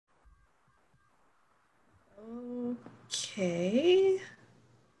Okay,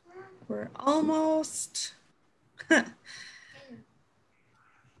 we're almost.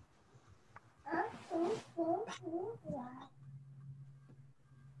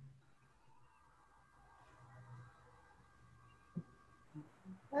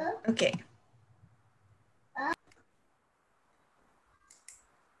 Okay.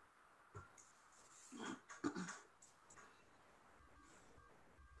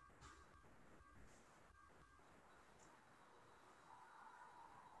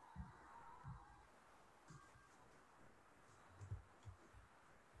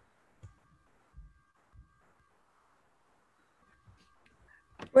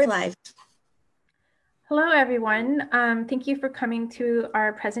 We're live. Hello, everyone. Thank you for coming to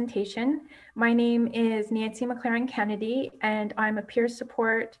our presentation. My name is Nancy McLaren Kennedy, and I'm a peer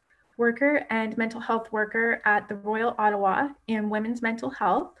support worker and mental health worker at the Royal Ottawa in women's mental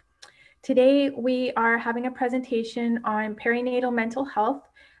health. Today, we are having a presentation on perinatal mental health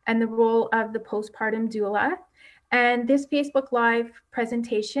and the role of the postpartum doula. And this Facebook Live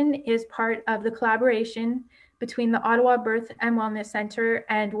presentation is part of the collaboration between the Ottawa Birth and Wellness Centre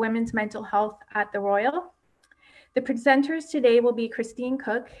and Women's Mental Health at the Royal. The presenters today will be Christine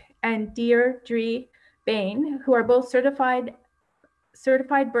Cook and Deirdre Bain, who are both certified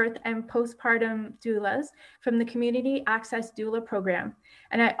birth and postpartum doulas from the Community Access Doula Program.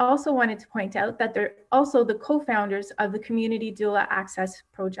 And I also wanted to point out that they're also the co-founders of the Community Doula Access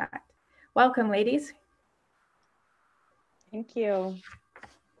Project. Welcome, ladies. Thank you.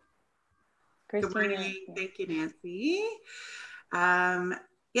 Good morning. Thank you, Nancy.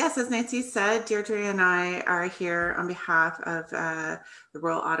 Yes, as Nancy said, Deirdre and I are here on behalf of the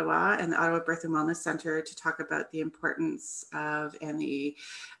Royal Ottawa and the Ottawa Birth and Wellness Centre to talk about the importance of and the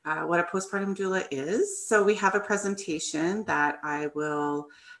what a postpartum doula is. So we have a presentation that I will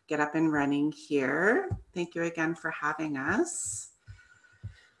get up and running here. Thank you again for having us.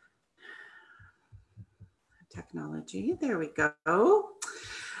 Technology, there we go.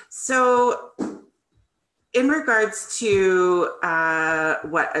 So in regards to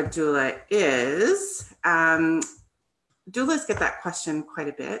what a doula is, doulas get that question quite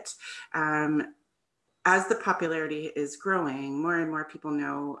a bit. As the popularity is growing, more and more people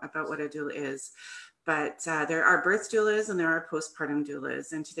know about what a doula is. But there are birth doulas and there are postpartum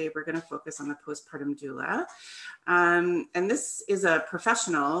doulas. And today we're going to focus on the postpartum doula. And this is a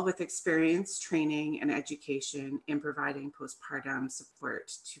professional with experience, training, and education in providing postpartum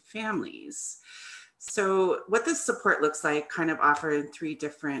support to families. So what this support looks like kind of offered three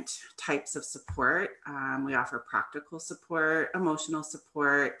different types of support. We offer practical support, emotional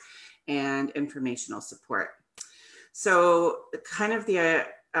support, and informational support. So kind of the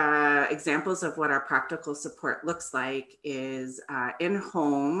examples of what our practical support looks like is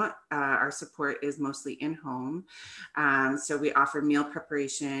in-home. Our support is mostly in-home. So we offer meal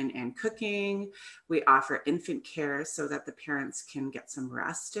preparation and cooking. We offer infant care so that the parents can get some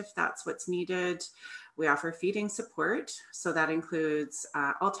rest if that's what's needed. We offer feeding support. So that includes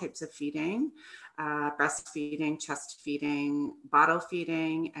all types of feeding, breastfeeding, chest feeding, bottle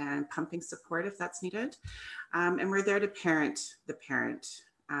feeding, and pumping support if that's needed. And we're there to parent the parent.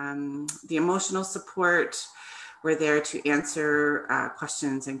 The emotional support, we're there to answer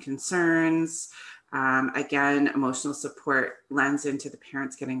questions and concerns. Again, emotional support lends into the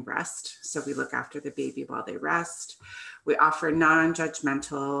parents getting rest. So we look after the baby while they rest. We offer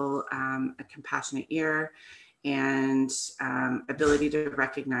non-judgmental, a compassionate ear, and ability to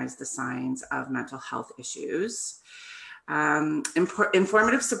recognize the signs of mental health issues.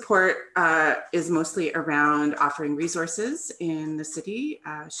 Informative support is mostly around offering resources in the city.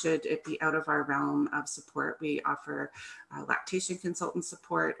 Should it be out of our realm of support, we offer lactation consultant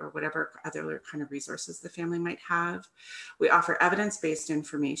support or whatever other kind of resources the family might have. We offer evidence-based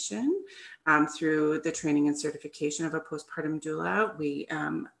information through the training and certification of a postpartum doula. We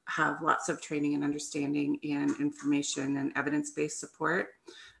have lots of training and understanding in information and evidence-based support.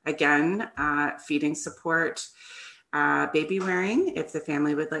 Again, feeding support. Baby wearing, if the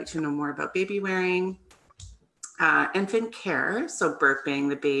family would like to know more about baby wearing. Infant care, so burping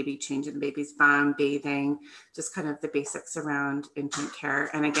the baby, changing the baby's bum, bathing, just kind of the basics around infant care.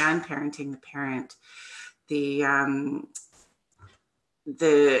 And again, parenting the parent. The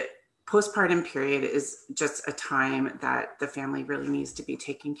postpartum period is just a time that the family really needs to be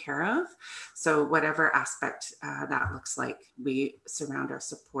taken care of. So whatever aspect that looks like, we surround our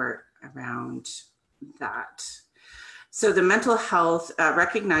support around that. So the mental health,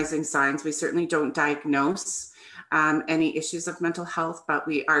 recognizing signs, we certainly don't diagnose any issues of mental health, but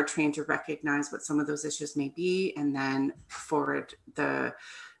we are trained to recognize what some of those issues may be and then forward the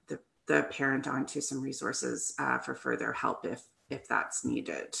the parent onto some resources for further help if that's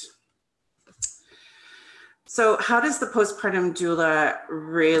needed. So how does the postpartum doula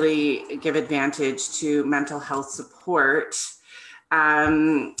really give advantage to mental health support?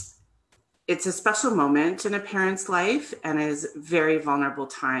 It's a special moment in a parent's life and is a very vulnerable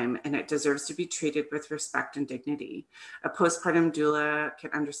time, and it deserves to be treated with respect and dignity. A postpartum doula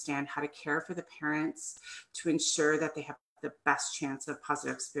can understand how to care for the parents to ensure that they have the best chance of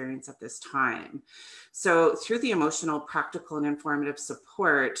positive experience at this time. So through the emotional, practical, and informative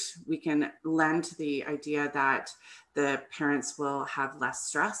support, we can lend to the idea that the parents will have less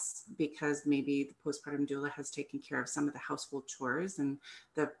stress because maybe the postpartum doula has taken care of some of the household chores and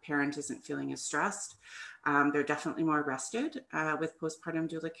the parent isn't feeling as stressed. They're definitely more rested with postpartum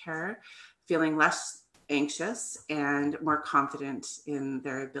doula care, feeling less anxious and more confident in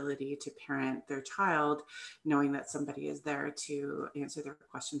their ability to parent their child, knowing that somebody is there to answer their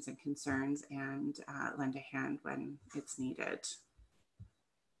questions and concerns and lend a hand when it's needed.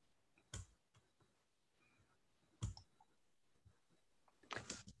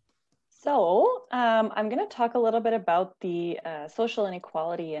 So I'm going to talk a little bit about the social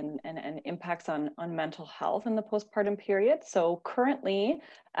inequality and impacts on mental health in the postpartum period. So currently,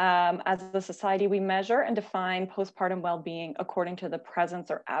 as a society, we measure and define postpartum well-being according to the presence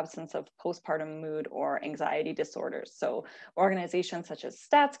or absence of postpartum mood or anxiety disorders. So organizations such as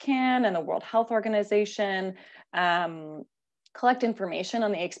StatsCan and the World Health Organization collect information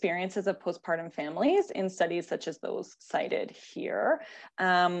on the experiences of postpartum families in studies such as those cited here.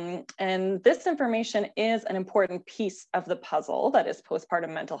 And this information is an important piece of the puzzle that is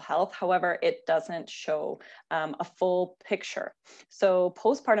postpartum mental health. However, it doesn't show a full picture. So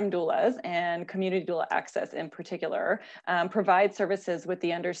postpartum doulas and community doula access in particular provide services with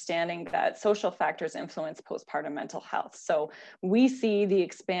the understanding that social factors influence postpartum mental health. So we see the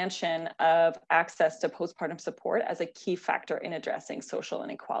expansion of access to postpartum support as a key factor in addressing social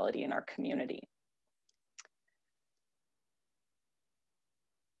inequality in our community.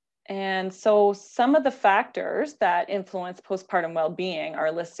 And so some of the factors that influence postpartum well-being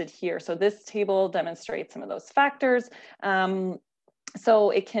are listed here. So this table demonstrates some of those factors. So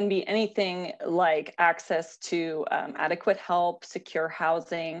it can be anything like access to adequate help, secure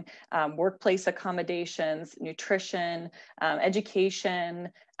housing, workplace accommodations, nutrition, education,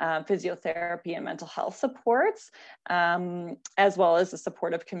 physiotherapy and mental health supports, as well as the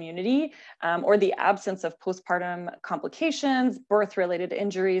supportive community, or the absence of postpartum complications, birth-related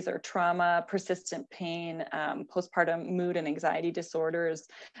injuries or trauma, persistent pain, postpartum mood and anxiety disorders,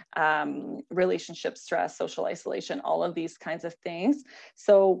 relationship stress, social isolation, all of these kinds of things.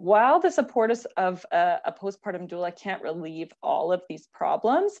 So while the support of a postpartum doula can't relieve all of these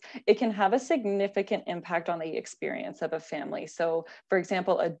problems, it can have a significant impact on the experience of a family. So for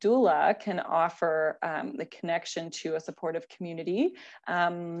example, a doula can offer the connection to a supportive community.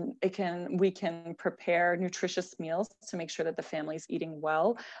 We can prepare nutritious meals to make sure that the family's eating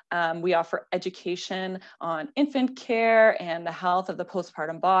well. We offer education on infant care and the health of the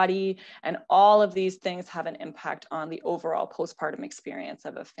postpartum body, and all of these things have an impact on the overall postpartum experience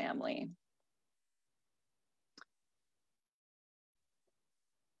of a family.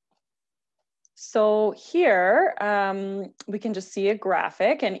 So here we can just see a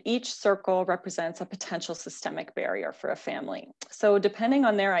graphic, and each circle represents a potential systemic barrier for a family. So depending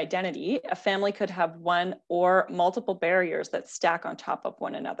on their identity, a family could have one or multiple barriers that stack on top of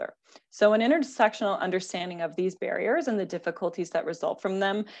one another. So an intersectional understanding of these barriers and the difficulties that result from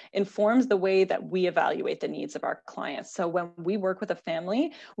them informs the way that we evaluate the needs of our clients. So when we work with a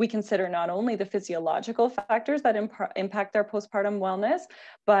family, we consider not only the physiological factors that impact their postpartum wellness,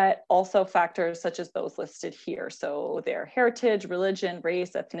 but also factors such as those listed here. So their heritage, religion,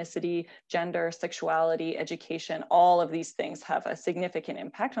 race, ethnicity, gender, sexuality, education, all of these things have a significant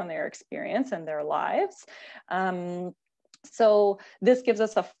impact on their experience and their lives. So this gives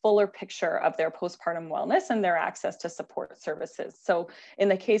us a fuller picture of their postpartum wellness and their access to support services. So in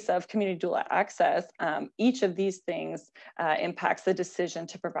the case of community doula access, each of these things impacts the decision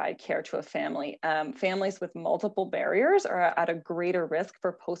to provide care to a family. Families with multiple barriers are at a greater risk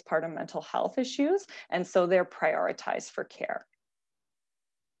for postpartum mental health issues, and so they're prioritized for care.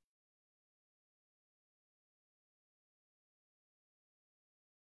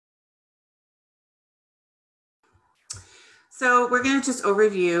 So we're going to just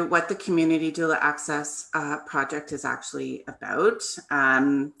overview what the Community Doula Access project is actually about.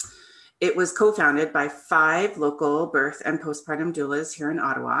 It was co-founded by 5 local birth and postpartum doulas here in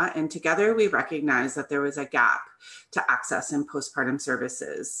Ottawa, and together we recognized that there was a gap to access in postpartum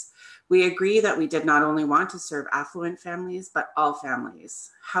services. We agree that we did not only want to serve affluent families, but all families.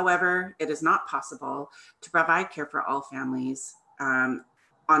 However, it is not possible to provide care for all families on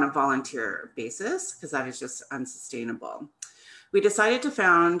a volunteer basis, because that is just unsustainable. We decided to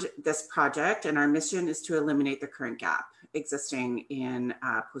found this project, and our mission is to eliminate the current gap existing in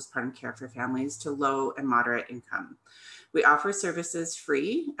postpartum care for families to low and moderate income. We offer services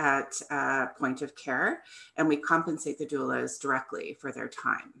free at point of care, and we compensate the doulas directly for their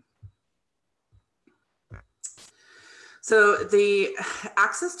time. So the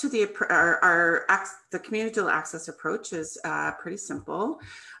access to the community doula access approach is pretty simple.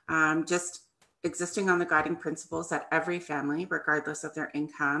 Just existing on the guiding principles that every family, regardless of their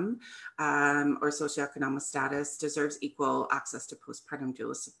income or socioeconomic status, deserves equal access to postpartum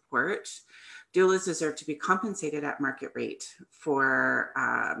doula support. Doulas deserve to be compensated at market rate for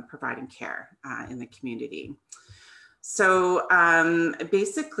providing care in the community. So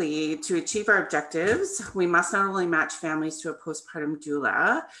basically, to achieve our objectives, we must not only match families to a postpartum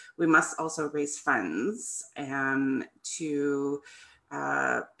doula, we must also raise funds to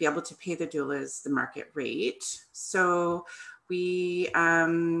be able to pay the doulas the market rate. So we,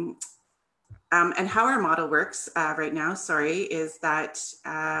 and how our model works right now, is that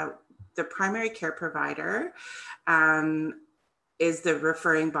the primary care provider is the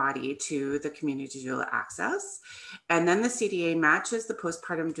referring body to the community doula access. And then the CDA matches the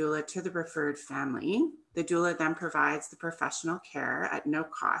postpartum doula to the referred family. The doula then provides the professional care at no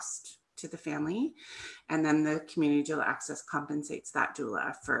cost to the family. And then the community doula access compensates that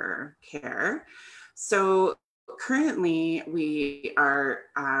doula for care. So currently we are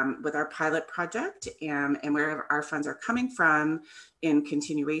with our pilot project, and where our funds are coming from in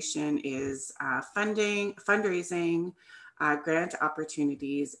continuation is fundraising, grant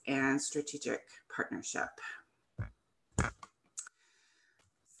opportunities, and strategic partnership.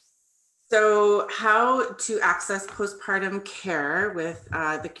 So how to access postpartum care with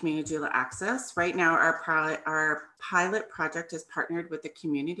the community doula access. Right now, our pilot project is partnered with the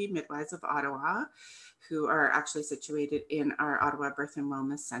Community Midwives of Ottawa, who are actually situated in our Ottawa Birth and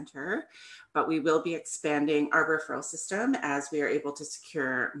Wellness Center. But we will be expanding our referral system as we are able to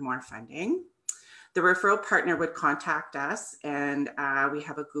secure more funding. The referral partner would contact us, and we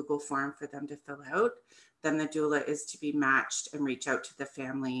have a Google form for them to fill out. Then the doula is to be matched and reach out to the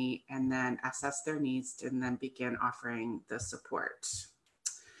family and then assess their needs and then begin offering the support.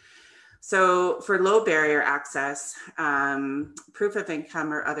 So for low barrier access, proof of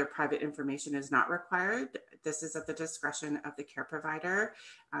income or other private information is not required. This is at the discretion of the care provider.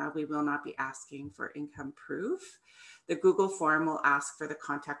 We will not be asking for income proof. The Google form will ask for the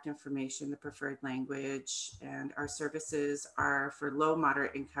contact information, the preferred language, and our services are for low,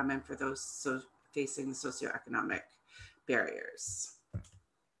 moderate income and for those facing the socioeconomic barriers.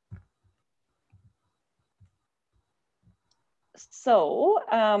 So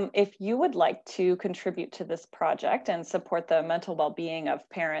if you would like to contribute to this project and support the mental well-being of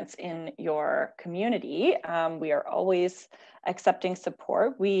parents in your community, we are always accepting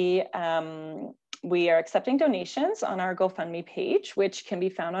support. We are accepting donations on our GoFundMe page, which can be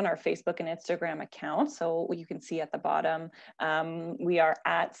found on our Facebook and Instagram account. So you can see at the bottom, we are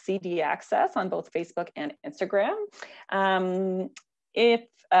at CD Access on both Facebook and Instagram. If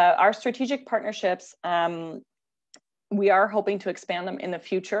our strategic partnerships, we are hoping to expand them in the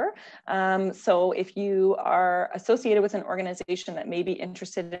future. So if you are associated with an organization that may be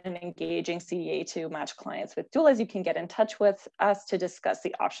interested in engaging CDA to match clients with doulas, you can get in touch with us to discuss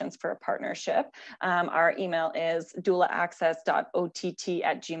the options for a partnership. Our email is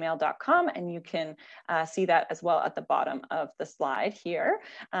doulaaccess.ott@gmail.com, and you can see that as well at the bottom of the slide here.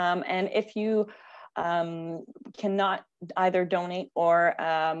 And if you cannot either donate or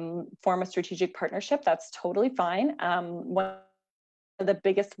form a strategic partnership, that's totally fine. One of the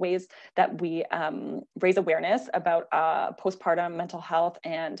biggest ways that we raise awareness about postpartum mental health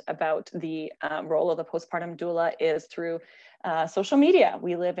and about the role of the postpartum doula is through social media.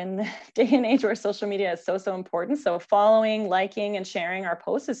 We live in the day and age where social media is so important. So following, liking, and sharing our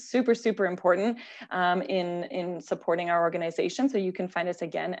posts is super, super important in supporting our organization. So you can find us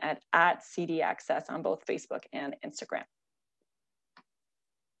again at CD Access on both Facebook and Instagram.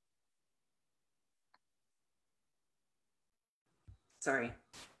 Sorry,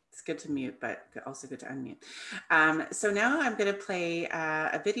 it's good to mute, but also good to unmute. So now I'm going to play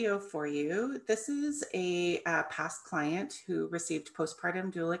a video for you. This is a past client who received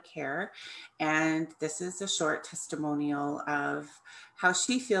postpartum doula care, and this is a short testimonial of how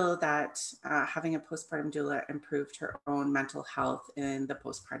she feels that having a postpartum doula improved her own mental health in the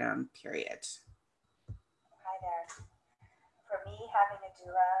postpartum period. Hi there. For for me, having a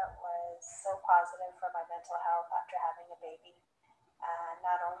doula was so positive for my mental health after having a baby.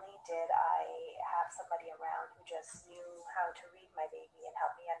 Not only did I have somebody around who just knew how to read my baby and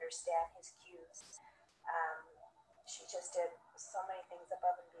help me understand his cues, she just did so many things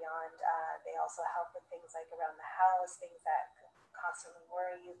above and beyond. They also help with things like around the house, things that constantly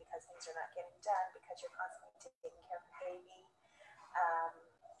worry you because things are not getting done because you're constantly taking care of the baby.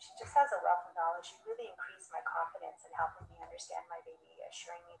 She just has a wealth of knowledge. She really increased my confidence in helping me understand my baby,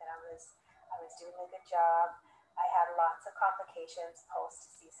 assuring me that I was doing a good job. I had lots of complications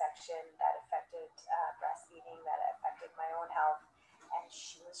post C-section that affected breastfeeding, that affected my own health, and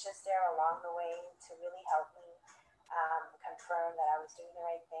she was just there along the way to really help me confirm that I was doing the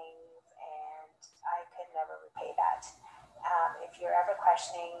right things, and I could never repay that. If you're ever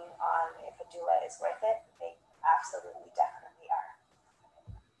questioning on if a doula is worth it, they absolutely, definitely are.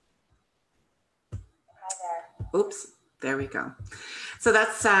 Hi there. Oops, there we go. So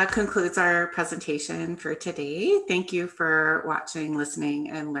that concludes our presentation for today. Thank you for watching, listening,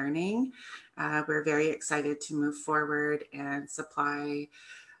 and learning. We're very excited to move forward and supply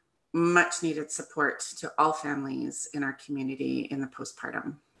much needed support to all families in our community in the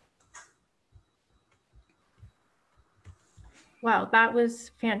postpartum. Wow, that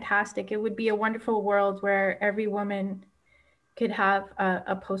was fantastic. It would be a wonderful world where every woman could have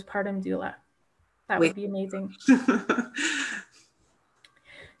a postpartum doula. That would be amazing.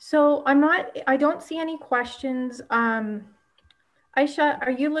 So I don't see any questions. Aisha,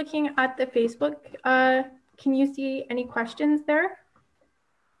 are you looking at the Facebook? Can you see any questions there?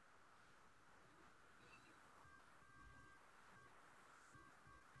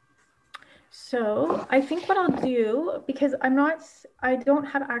 So I think what I'll do, because I don't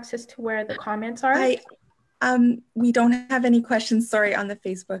have access to where the comments are. We don't have any questions, sorry, on the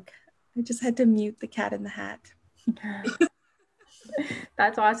Facebook. I just had to mute the cat in the hat.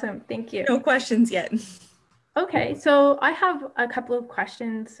 That's awesome. Thank you. No questions yet. Okay, so I have a couple of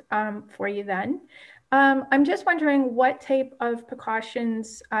questions for you then. I'm just wondering what type of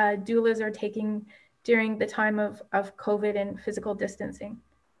precautions doulas are taking during the time of COVID and physical distancing.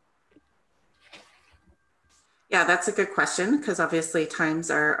 Yeah, that's a good question, because obviously times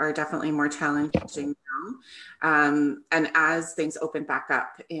are definitely more challenging now. And as things open back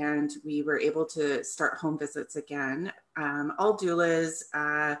up and we were able to start home visits again, all doulas,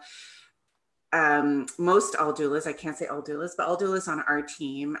 most all doulas, I can't say all doulas, but all doulas on our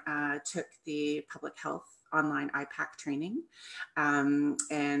team took the public health online IPAC training.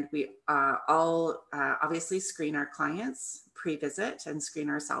 And we all obviously screen our clients pre-visit and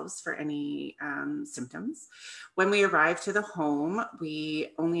screen ourselves for any symptoms. When we arrive to the home,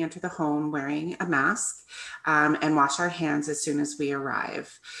 we only enter the home wearing a mask and wash our hands as soon as we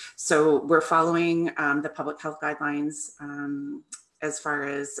arrive. So we're following the public health guidelines as far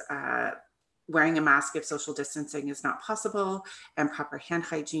as wearing a mask if social distancing is not possible, and proper hand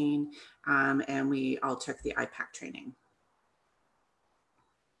hygiene, and we all took the IPAC training.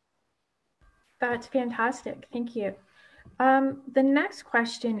 That's fantastic, thank you. The next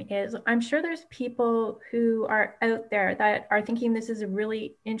question is, I'm sure there's people who are out there that are thinking this is a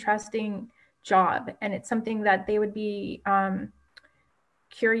really interesting job and it's something that they would be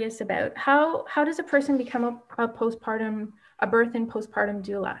curious about. How does a person become a birth and postpartum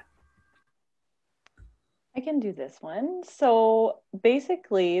doula? I can do this one. So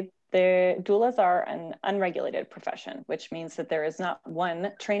basically, the doulas are an unregulated profession, which means that there is not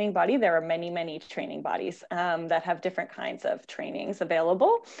one training body. There are many, many training bodies that have different kinds of trainings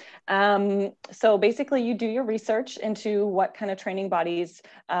available. So basically, you do your research into what kind of training bodies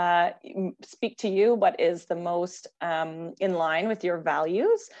speak to you, what is the most in line with your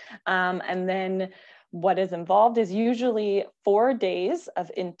values, and then what is involved is usually 4 days of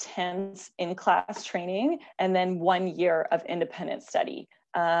intense in-class training and then 1 year of independent study,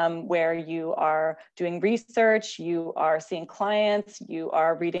 where you are doing research, you are seeing clients, you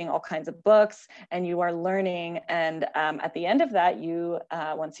are reading all kinds of books, and you are learning. And at the end of that,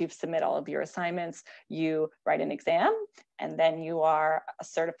 once you've submit all of your assignments, you write an exam, and then you are a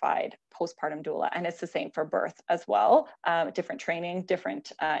certified postpartum doula. And it's the same for birth as well. Different training,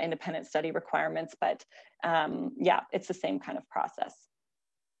 different independent study requirements, but yeah, it's the same kind of process.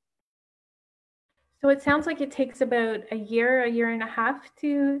 So it sounds like it takes about a year and a half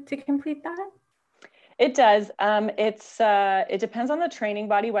to complete that? It does. It depends on the training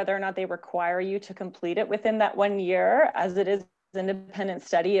body, whether or not they require you to complete it within that 1 year, as it is an independent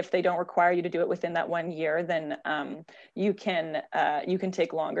study. If they don't require you to do it within that 1 year, then you can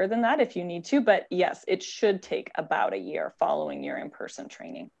take longer than that if you need to. But yes, it should take about a year following your in-person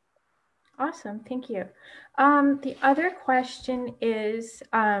training. Awesome, thank you. The other question is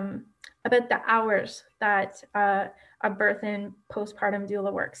about the hours that a birth and postpartum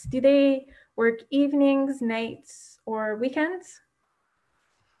doula works. Do they work evenings, nights, or weekends?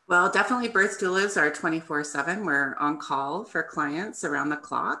 Well, definitely birth doulas are 24/7. We're on call for clients around the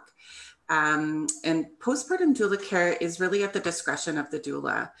clock. And postpartum doula care is really at the discretion of the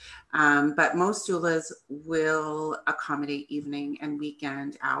doula. But most doulas will accommodate evening and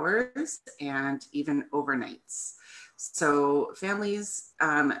weekend hours and even overnights. So families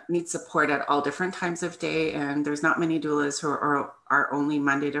need support at all different times of day, and there's not many doulas who are only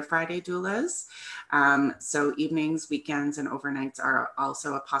Monday to Friday doulas. So evenings, weekends, and overnights are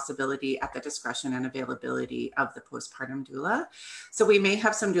also a possibility at the discretion and availability of the postpartum doula. So we may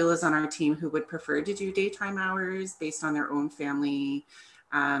have some doulas on our team who would prefer to do daytime hours based on their own family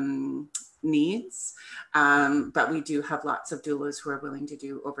needs. But we do have lots of doulas who are willing to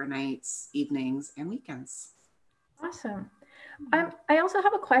do overnights, evenings, and weekends. Awesome. I also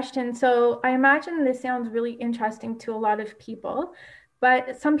have a question. So I imagine this sounds really interesting to a lot of people,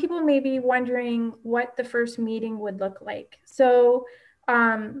 but some people may be wondering what the first meeting would look like. So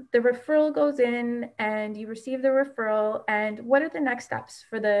the referral goes in and you receive the referral, and what are the next steps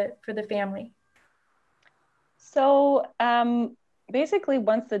for the family? So basically,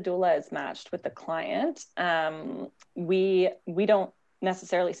 once the doula is matched with the client, we don't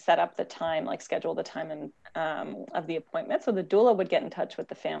necessarily set up the time, like schedule the time and of the appointment. So the doula would get in touch with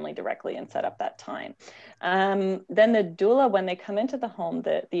the family directly and set up that time. Then the doula, when they come into the home,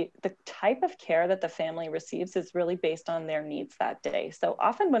 the type of care that the family receives is really based on their needs that day. So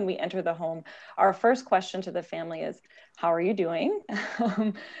often when we enter the home, our first question to the family is, how are you doing?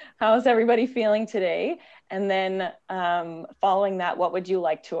 How's everybody feeling today? And then following that, what would you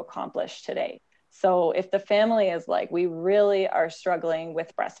like to accomplish today? So if the family is like, we really are struggling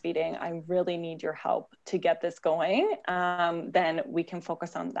with breastfeeding, I really need your help to get this going, then we can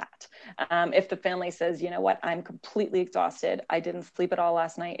focus on that. If the family says, you know what, I'm completely exhausted, I didn't sleep at all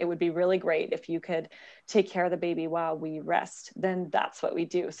last night, it would be really great if you could take care of the baby while we rest, then that's what we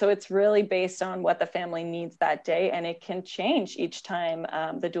do. So it's really based on what the family needs that day, and it can change each time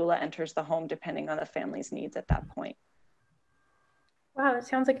the doula enters the home depending on the family's needs at that point. Wow, it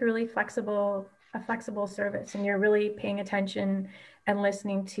sounds like a really flexible service, and you're really paying attention and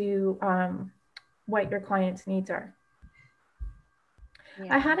listening to what your client's needs are.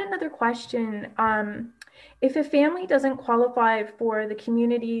 Yeah. I had another question. If a family doesn't qualify for the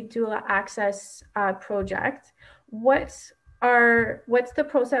Community Doula Access project, what's the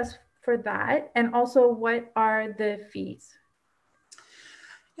process for that? And also, what are the fees?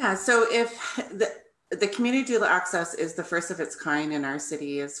 Yeah, so if the Community Doula Access is the first of its kind in our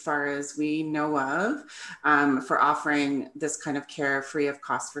city, as far as we know of, for offering this kind of care free of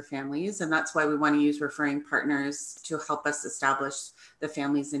cost for families. And that's why we want to use referring partners to help us establish the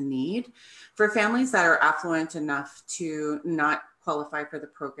families in need. For families that are affluent enough to not qualify for the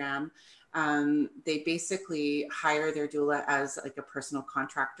program, they basically hire their doula as like a personal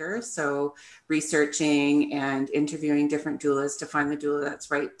contractor. So researching and interviewing different doulas to find the doula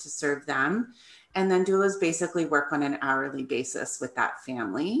that's right to serve them. And then doulas basically work on an hourly basis with that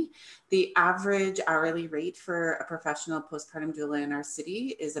family. The average hourly rate for a professional postpartum doula in our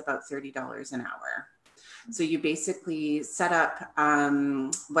city is about $30 an hour. So you basically set up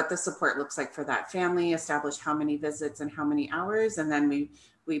what the support looks like for that family, establish how many visits and how many hours, and then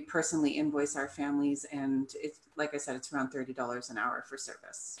we personally invoice our families, and it's, like I said, it's around $30 an hour for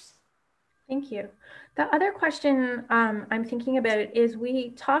service. Thank you. The other question I'm thinking about is,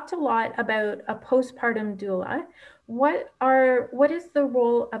 we talked a lot about a postpartum doula. What is the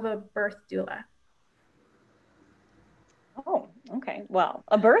role of a birth doula? Oh, okay. Well,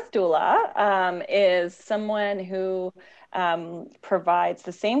 a birth doula is someone who provides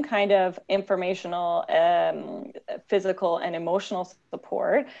the same kind of informational, physical, and emotional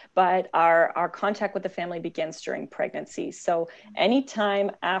support, but our contact with the family begins during pregnancy. So anytime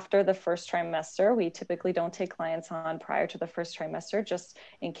after the first trimester, we typically don't take clients on prior to the first trimester, just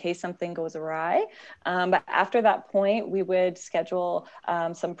in case something goes awry. But after that point, we would schedule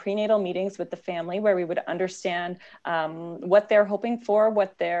some prenatal meetings with the family where we would understand what they're hoping for,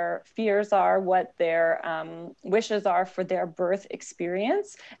 what their fears are, what their wishes are for their birth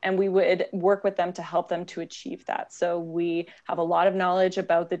experience, and we would work with them to help them to achieve that. So we have a lot of knowledge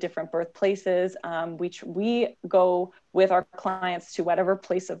about the different birth places. We go with our clients to whatever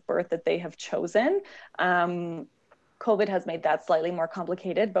place of birth that they have chosen. COVID has made that slightly more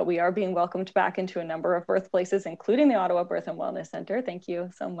complicated, but we are being welcomed back into a number of birthplaces, including the Ottawa Birth and Wellness Center. Thank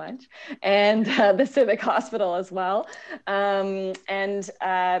you so much. And the Civic Hospital as well.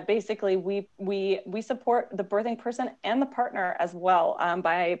 Basically we support the birthing person and the partner as well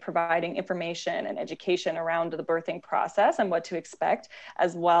by providing information and education around the birthing process and what to expect,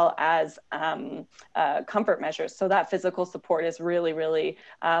 as well as comfort measures. So that physical support is really, really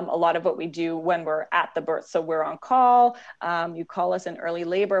a lot of what we do when we're at the birth. So we're on call. You call us in early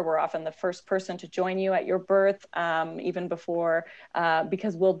labor. We're often the first person to join you at your birth, even before,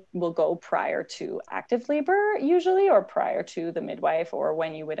 because we'll go prior to active labor usually, or prior to the midwife, or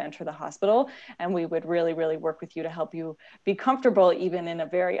when you would enter the hospital. And we would really, really work with you to help you be comfortable, even in a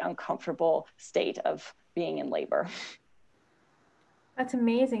very uncomfortable state of being in labor. That's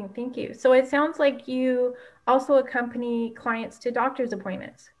amazing. Thank you. So it sounds like you also accompany clients to doctor's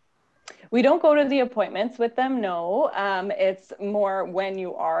appointments. We don't go to the appointments with them, no. It's more when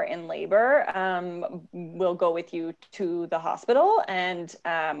you are in labor, we'll go with you to the hospital, and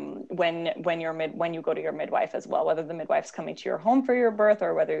when you go to your midwife as well, whether the midwife's coming to your home for your birth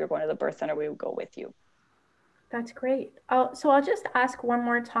or whether you're going to the birth center, we will go with you. That's great. So I'll just ask one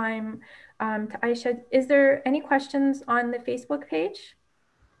more time to Aisha, is there any questions on the Facebook page?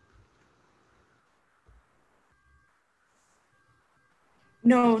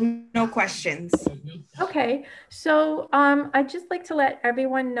 No, no questions. Okay, so I'd just like to let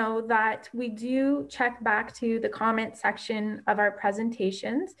everyone know that we do check back to the comment section of our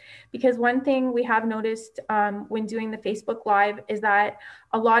presentations, because one thing we have noticed when doing the Facebook Live is that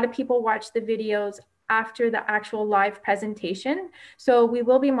a lot of people watch the videos after the actual live presentation. So we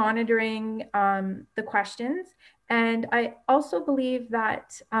will be monitoring the questions. And I also believe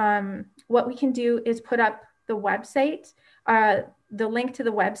that what we can do is put up the website, the link to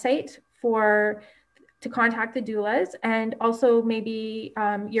the website to contact the doulas, and also maybe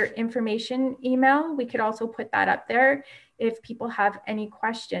your information email. We could also put that up there if people have any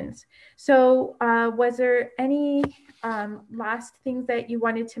questions. So was there any last things that you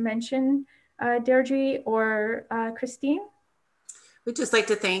wanted to mention, Deirdre or Christine? We'd just like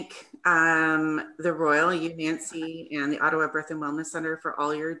to thank the Royal, you, Nancy, and the Ottawa Birth and Wellness Center for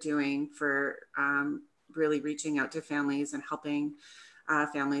all you're doing for really reaching out to families and helping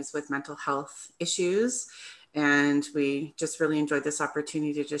families with mental health issues. And we just really enjoyed this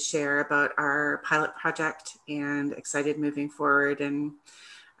opportunity to share about our pilot project, and excited moving forward and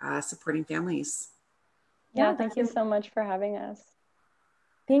supporting families. Yeah, thank you so much for having us.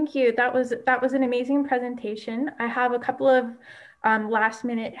 Thank you. That was an amazing presentation. I have a couple of last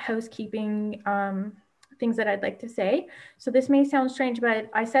minute housekeeping things that I'd like to say. So this may sound strange,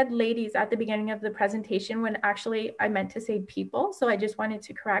 but I said ladies at the beginning of the presentation when actually I meant to say people. So I just wanted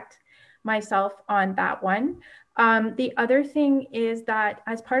to correct myself on that one. The other thing is that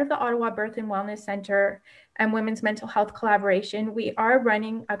as part of the Ottawa Birth and Wellness Center and Women's Mental Health Collaboration, we are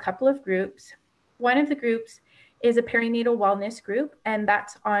running a couple of groups. One of the groups is a perinatal wellness group, and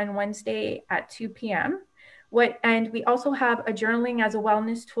that's on Wednesday at 2 p.m. And we also have a journaling as a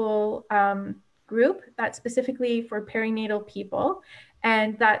wellness tool group that's specifically for perinatal people,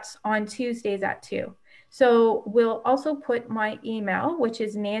 and that's on Tuesdays at 2. So we'll also put my email, which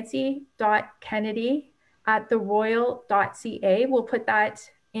is nancy.kennedy@theroyal.ca. We'll put that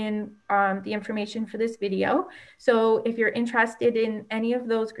in the information for this video. So if you're interested in any of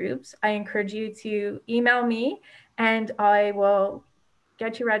those groups, I encourage you to email me and I will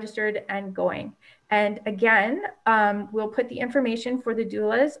get you registered and going. And again, we'll put the information for the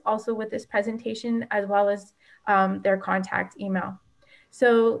doulas also with this presentation, as well as their contact email.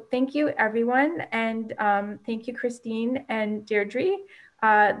 So thank you, everyone. And thank you, Christine and Deirdre.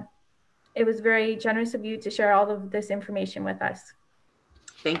 It was very generous of you to share all of this information with us.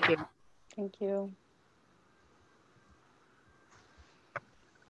 Thank you. Thank you.